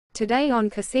Today on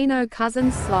Casino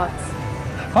Cousins Slots.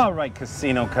 All right,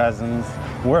 Casino Cousins,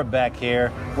 we're back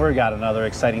here. We got another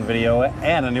exciting video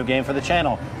and a new game for the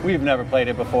channel. We've never played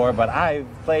it before, but I've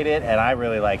played it and I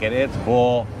really like it. It's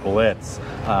Bull Blitz.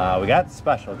 We got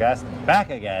special guest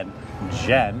back again,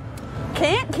 Jen.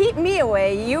 Can't keep me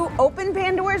away. You opened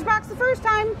Pandora's box the first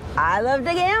time. I love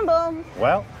to gamble.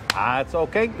 Well, it's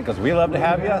okay because we love to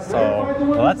have you, so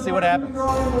let's see what happens.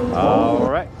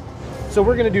 All right. So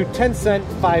we're going to do 10 cent,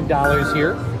 $5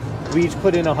 here. We each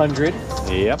put in 100.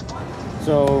 Yep.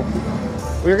 So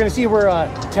we're going to see we're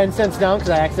 10 cents down because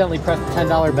I accidentally pressed the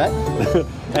 $10 bet.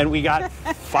 And we got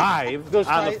five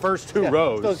on the first two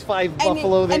rows. Those five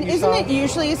buffalo that you saw. And isn't it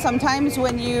usually sometimes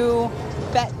when you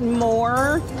bet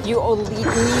more, you only need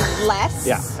less?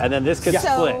 Yeah, and then this could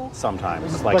split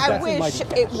sometimes. Like I wish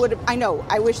it would have,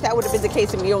 I wish that would have been the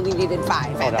case and we only needed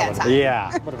five at that time.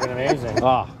 Yeah. Would have been amazing.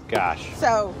 Oh, gosh.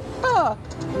 So,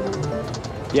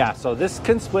 yeah, so this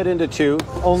can split into two.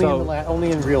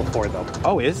 Only in real four, though.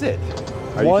 Oh, is it?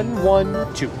 1,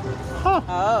 1, 2. Huh.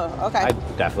 Oh, okay. I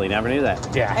definitely never knew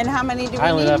that. Yeah. And how many do we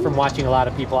I learned need? that from watching a lot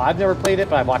of people. I've never played it,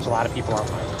 but I've watched a lot of people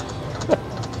online.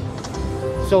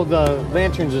 So the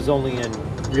lanterns is only in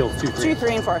real 2, 3. 2,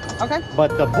 3, and 4. Okay.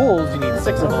 But the bulls, you need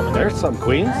 6 of them. And there's some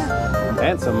queens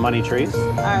and some money trees.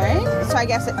 All right. So I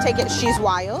guess take it she's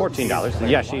wild. $14.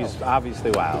 Yeah, she's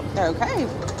obviously wild. Okay.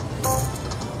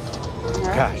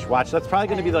 Gosh, watch. That's probably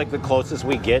going to be like the closest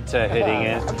we get to hitting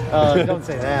it. Don't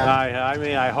say that. I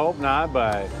mean, I hope not,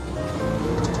 but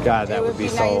God, that would be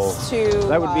so. Nice to,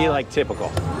 that would be like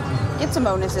typical. Get some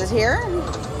bonuses here.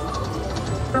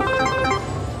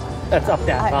 Let's up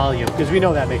that volume because we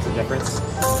know that makes a difference.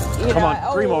 Come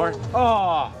on, 3 more.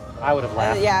 Oh, I would have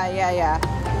laughed. Yeah.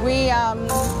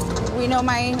 We know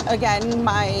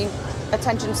my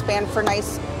attention span for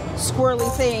nice squirrely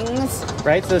things.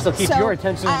 Right, so this will keep your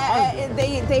attention.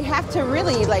 They have to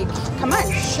really come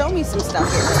on, show me some stuff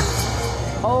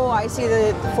here. Oh, I see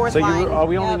the fourth line. So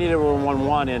we only needed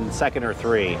 1-1 in 2nd or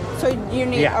 3. So you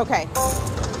need okay.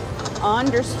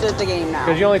 Understood the game now.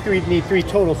 Because you only need 3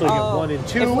 total, so you get 1 and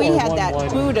 2. If we had that 1.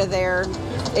 Buddha there,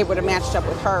 it would have matched up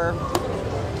with her.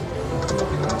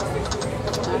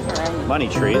 Right. Money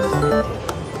trees.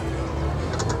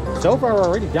 So far, we're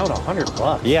already down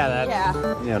 $100. Yeah,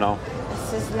 that. You know.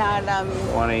 This is not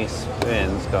 20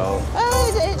 spins go.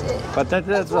 But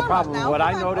that's the problem. What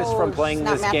I noticed from playing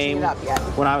this game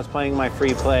when I was playing my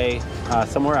free play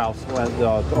somewhere else,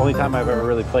 the only time I've ever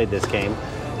really played this game,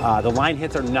 the line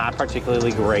hits are not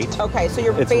particularly great. Okay, so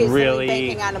you're basically really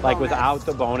banking on a bonus. Like without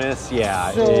the bonus,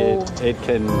 yeah, so, it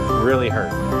can really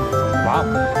hurt. Wow.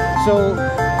 So,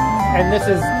 and this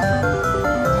is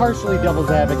partially devil's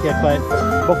advocate, but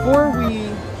before we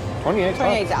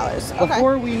 $28. Okay.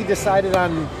 Before we decided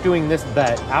on doing this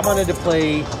bet, I wanted to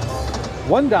play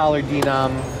 $1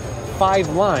 denom, 5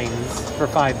 lines for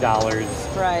 $5.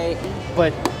 Right.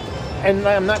 But, and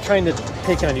I'm not trying to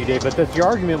pick on you, Dave, but your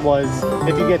argument was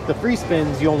if you get the free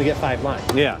spins, you only get 5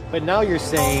 lines. Yeah. But now you're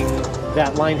saying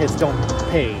that line hits don't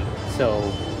pay. So,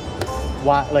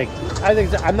 why? Like, I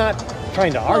think I'm not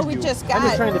trying to argue. I'm just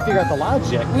trying to figure out the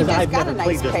logic because I've never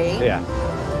played this. Yeah.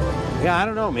 Yeah, I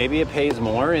don't know. Maybe it pays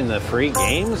more in the free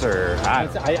games, or I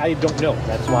don't know.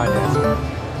 That's why I'm asking.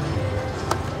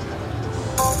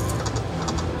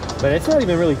 But it's not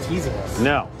even really teasing us.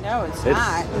 No. No, it's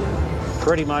not.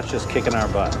 Pretty much just kicking our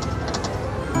butt.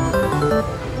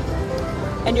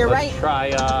 And you're Let's right. Try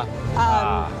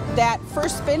that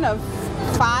first spin of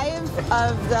 5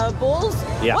 of the bulls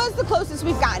was the closest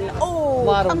we've gotten. Oh,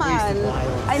 come on.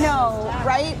 I know,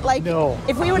 right? Like,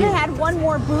 if we would have had 1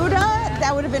 more Buddha,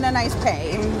 that would have been a nice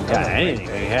pay. Yeah, anything.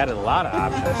 We had a lot of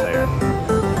options there.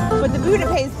 But the Buddha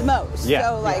pays the most. Yeah.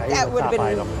 So, that would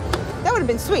have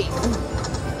been sweet.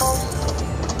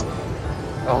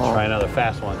 Try another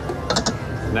fast one.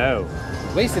 No.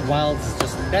 Wasted Wilds is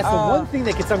just, that's the one thing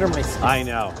that gets under my skin. I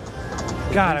know.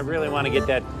 God, I really want to get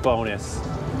that bonus.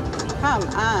 Come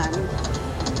on.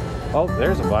 Oh,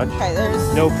 there's a bunch. Okay,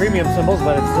 there's no premium symbols,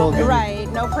 but it's still good. Right,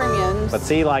 no premiums. But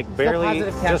see, barely,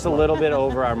 just a little bit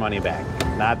over our money back.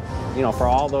 Not, for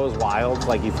all those wilds,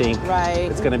 you think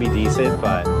it's going to be decent,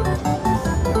 but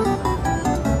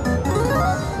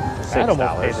that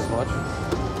almost pays as much.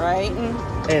 Right.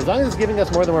 Hey, as long as it's giving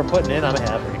us more than we're putting in, I'm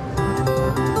happy.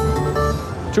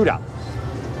 $2.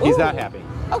 He's not happy.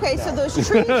 Okay, so those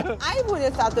trees, I would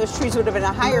have thought those trees would have been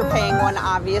a higher paying one,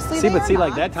 obviously. See,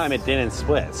 that time it didn't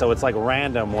split. So it's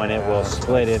random when it will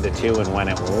split into 2 and when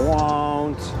it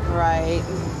won't. Right.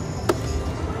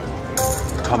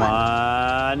 Come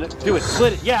on. Do it.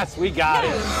 Split it. Yes, we got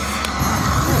it.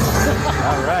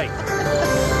 All right.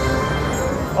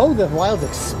 Oh, the wilds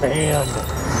expand.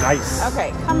 Nice.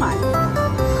 Okay, come on.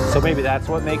 So maybe that's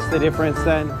what makes the difference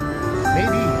then?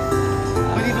 Maybe.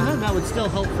 But even then, that would still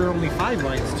help for only 5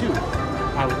 lines too,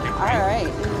 I would think. All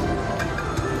right.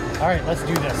 All right, let's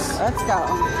do this. Let's go.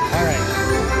 All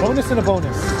right. Bonus and a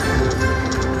bonus.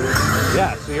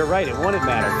 Yeah, so you're right. It wouldn't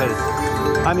matter because,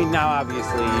 I mean, now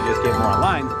obviously you just get more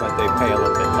lines, but they pay a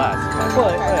little bit less.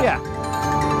 But yeah.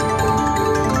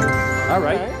 All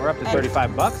right, we're up to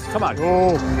 35 bucks. Come on.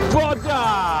 Oh.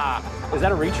 Is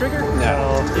that a re-trigger?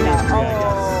 No. No.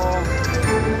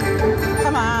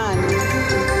 Come on.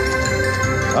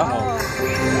 Uh-oh.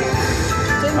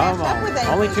 Didn't Come match up on. with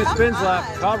anything. Only 2 Come spins on.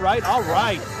 left. All right, all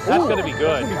right. That's going to be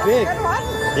good. That's gonna be big. Good one.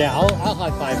 Yeah, I'll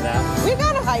high five that. We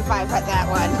got a high five at that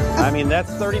one. I mean,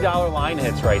 that's $30 line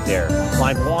hits right there.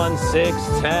 Line 1, 6,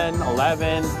 10,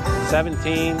 11,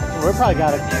 17. We're probably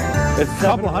got it. It's a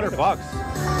couple $100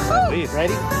 at least.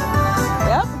 Ready?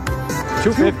 Yep.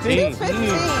 215. 215.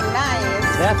 Nice.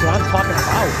 That's what I'm talking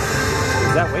about.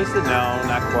 Is that wasted? No,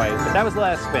 not quite. But that was the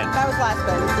last spin. That was last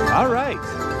spin. All right.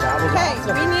 That was Okay,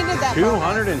 awesome. we needed that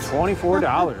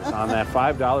 $224 on that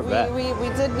 $5 bet. bonus. We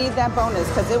did need that bonus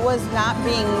because it was not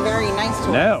being very nice to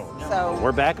us. No. So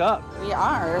We're back up. we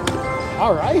are.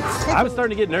 All right. I was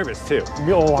starting to get nervous too.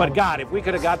 Oh, But God, if we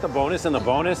could have got the bonus and the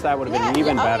bonus, that would have been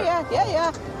even better. Oh,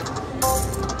 yeah.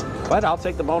 But I'll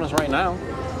take the bonus right now.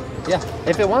 Yeah,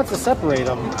 if it wants to separate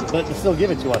them, but still give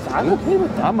it to us, I'm okay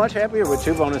with that. I'm much happier with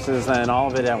 2 bonuses than all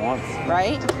of it at once.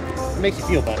 Right? It makes you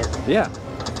feel better. Yeah.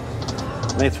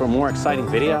 Makes for a more exciting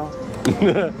video.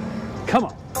 Come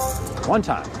on. One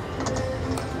time.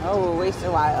 Oh,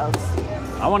 wasted wilds.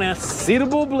 I want to see the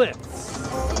Bull Blitz.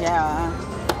 Yeah.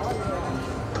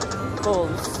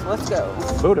 Bulls. Let's go.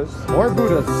 Buddhas. More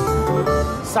Buddhas.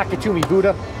 Sock it to me,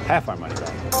 Buddha. Half our money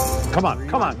back. Come on,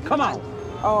 come on, come on.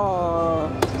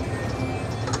 Oh.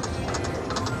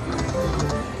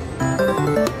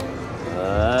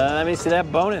 Let me see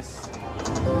that bonus.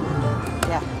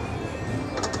 Yeah.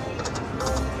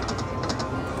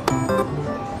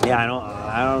 Yeah,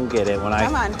 I don't get it.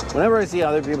 Whenever I see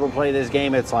other people play this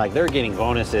game, it's like they're getting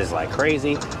bonuses like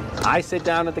crazy. I sit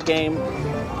down at the game,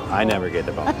 I never get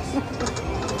the bonus.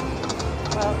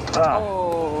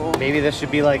 Oh. Maybe this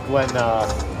should be like when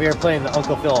we were playing the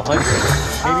Uncle Phil 100.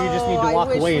 Maybe you just need to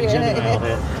walk away and Jen and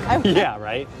I'll hit. Yeah,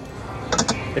 right?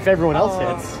 If everyone else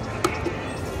hits.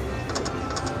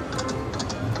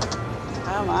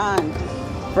 Come on.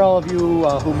 For all of you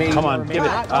who may Come on, or may give it.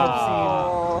 not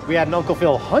have seen, we had an Uncle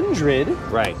Phil 100.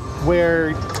 Right.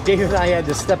 Where Dave and I had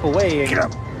to step away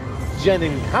and Jen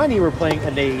and Connie were playing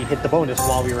and they hit the bonus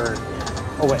while we were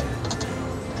away.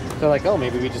 They're like, oh,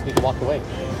 maybe we just need to walk away.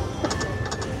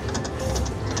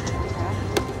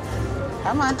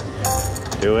 Come on.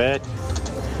 Do it.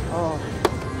 Oh.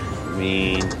 I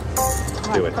mean,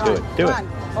 do it.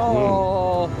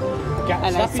 Oh.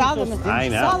 And I saw them. I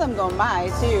know. Saw them going by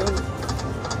too.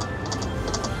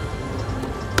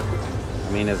 I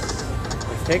mean, it's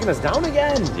taking us down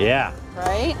again. Yeah.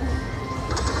 Right?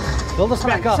 Build us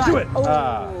back up. Do it. Build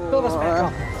us back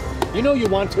up. You know you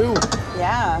want to.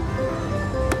 Yeah.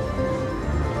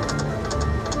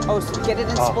 Oh, so get it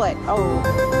in split. Oh.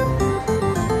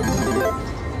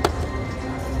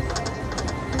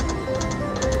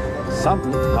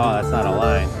 Something. Oh, that's not a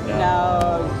line.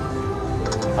 No.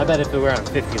 I bet if it were on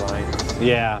 50 lines.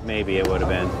 Yeah, maybe it would have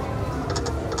been.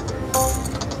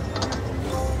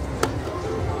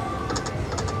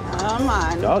 Come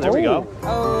on. Oh, there we go.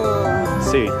 Oh.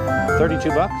 Let's see. 32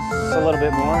 bucks, a little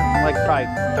bit more. Like probably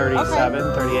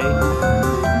 37, 38.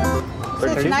 So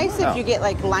it's 32? nice if you get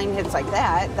like line hits like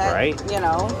that. That Right. You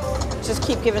know, just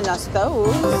keep giving us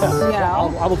those. Yeah. You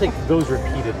know. I will take those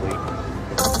repeatedly.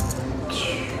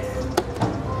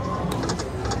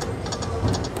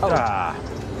 Ah.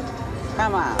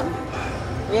 Come on.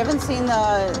 We haven't seen the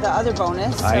other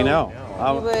bonus. So I know.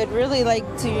 we would really like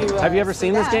to. Have you ever see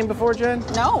seen this that. game before, Jen?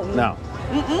 No. No.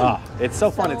 Oh, it's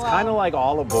so fun. It's kind of like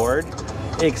All Aboard,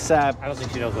 except I don't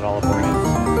think she knows what All Aboard is.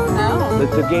 No.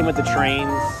 the game with the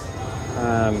trains.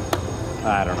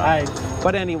 I don't know.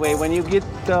 But anyway, when you get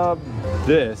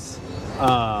this,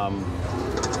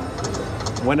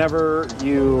 whenever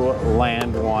you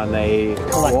land one, they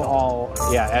Collect will all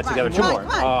add together two more.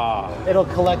 It'll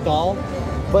collect all,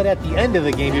 but at the end of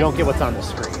the game, you don't get what's on the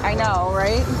screen. I know,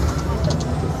 right?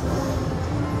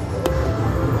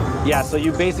 Yeah, so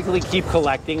you basically keep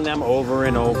collecting them over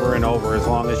and over and over as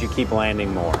long as you keep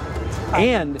landing more.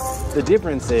 And the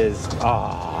difference is,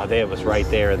 it was right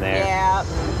there and there. Yeah.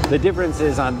 The difference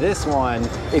is on this one,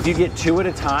 if you get 2 at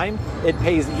a time, it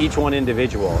pays each one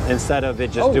individual instead of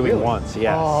it just doing really? once.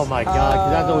 Yes. Oh my God,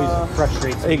 'cause that always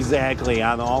frustrates me. Exactly.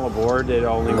 On all aboard, it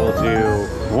only will do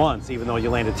once, even though you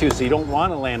landed 2. So you don't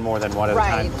want to land more than 1 at a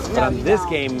time. But No, on this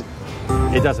game,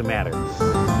 it doesn't matter.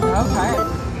 Okay.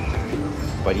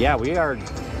 But yeah, we are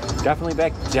definitely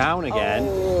back down again.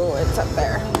 Oh, it's up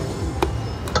there.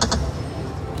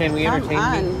 Can we entertain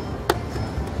me?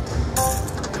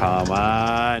 Come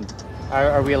on.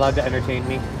 Are we allowed to entertain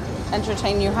me?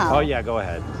 Entertain you how? Oh yeah, go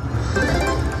ahead.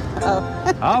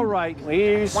 Oh. All right,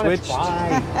 we switched.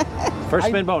 First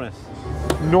spin bonus.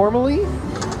 Normally?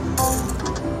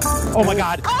 Oh my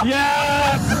God.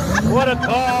 Yes! What a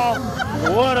call.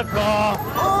 What a call.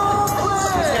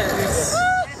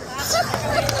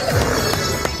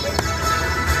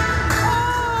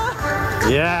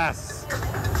 Yes.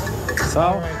 So,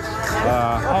 all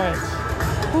right.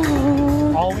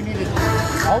 All we need is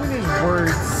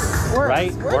words.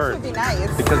 Right? Words would be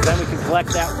nice. Because then we can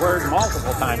collect that word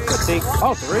multiple times. So see,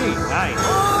 3, nice.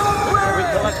 So we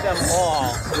collect them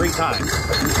all 3 times.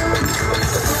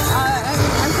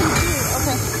 I'm confused.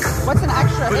 Okay. What's an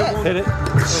extra hit? Hit it.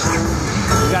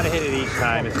 You gotta hit it each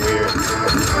time. It's weird.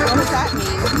 What does that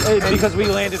mean? Because we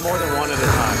landed more than 1 at a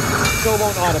time. Still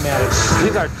won't automatic.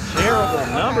 These are terrible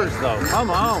numbers, though. Come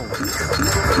on.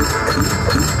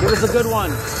 Give us a good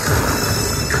one.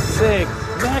 6.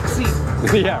 Maxi.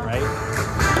 Yeah, right?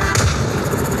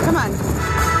 Come on.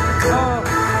 Oh.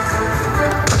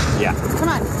 Yeah. Come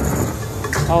on.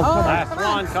 Oh, come on. Last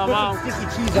one. Come on. Sticky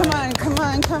cheese Come on, come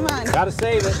on, come on. Gotta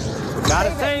save it.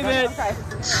 Gotta save it. Okay.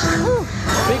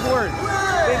 Big word.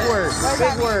 Big word.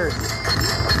 Big word.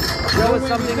 Show us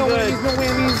something good. No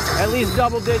whammies. At least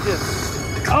double digits.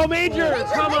 Oh, major!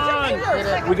 Come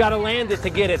on! We gotta land it to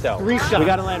get it, though. 3 shots. We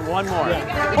gotta land 1 more.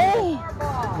 Oh!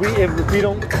 If we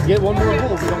don't get 1 more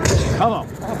goal, we don't get it. Come on.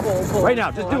 Right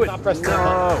now, just do it. Not pressing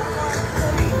No.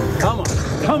 Come on.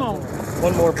 Come on.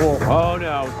 1 more bull. Oh,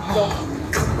 no.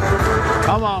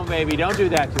 Come on, baby. Don't do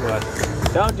that to us.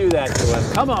 Don't do that to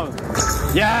us. Come on.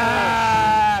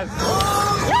 Yes!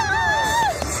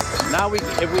 Now,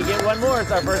 if we get 1 more,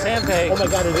 it's our first Handpay. Oh my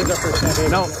God, it is our first Handpay.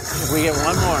 No, if we get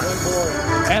 1 more. 1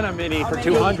 more. And a mini for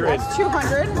 200. That's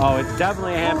 200. Oh, it's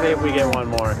definitely a Handpay if we get 1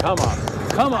 more. Come on.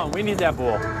 Come on, we need that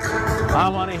bull. I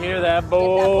want to hear that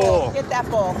bull. Get that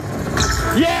bull.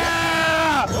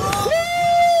 Yeah!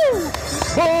 Woo!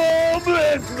 Bull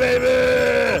Blitz, baby!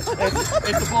 It's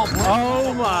a Bull Blitz.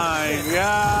 Oh my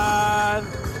God!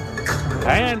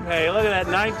 Handpay, look at that,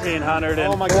 $1,946.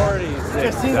 Oh my God.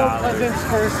 Casino Cousins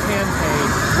first Handpay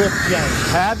with Jen.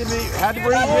 Had to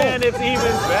bring Jen. It's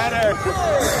even better.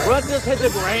 Let's just hit the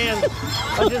grand.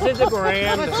 Let's just hit the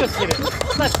grand. Let's just hit it.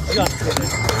 Let's just hit it.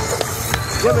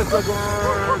 Give us a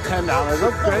 $10.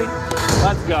 Okay,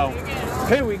 let's go.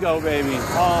 Here we go, baby.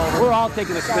 Oh, we're all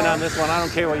taking a spin on this one. I don't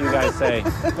care what you guys say.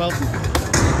 Well,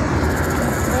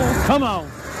 Come on.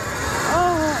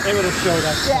 they would have showed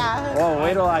us. Yeah. Oh,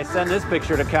 wait till I send this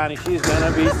picture to Connie. She's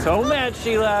gonna be so mad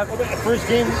she left. First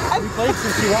game we played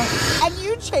since you lost. And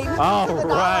you changed All it to the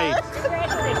right.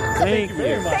 dollar. Thank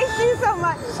very you. much. Thank you so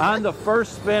much. On the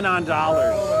first spin on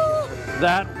dollars.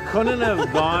 That couldn't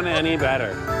have gone any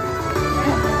better.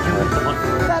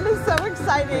 That is so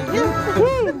exciting. Yeah.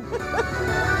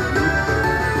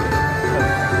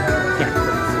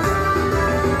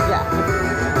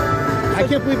 I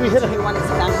can't believe we hit Do you it. want to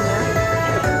sit down here?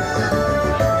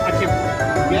 I can't.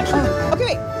 We actually.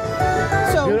 Okay, wait.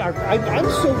 So, Dude, I'm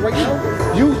so right now.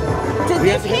 did We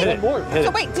have this to hit hit? one more. Hit So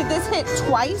it. wait, did this hit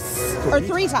twice or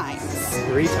 3 times?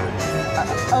 3 times.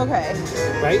 Okay.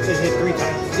 Right? It hit 3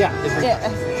 times. Yeah. It hit 3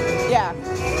 times. Yeah.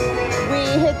 We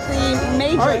hit the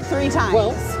major All right. 3 times.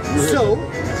 Well, so.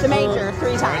 the major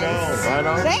 3 times. Right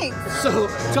on. Thanks. So,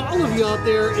 to all of you out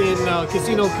there in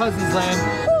Casino Cousins land,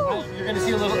 you're going to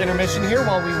see a little intermission here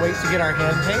while we wait to get our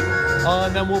Handpay,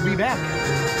 and then we'll be back.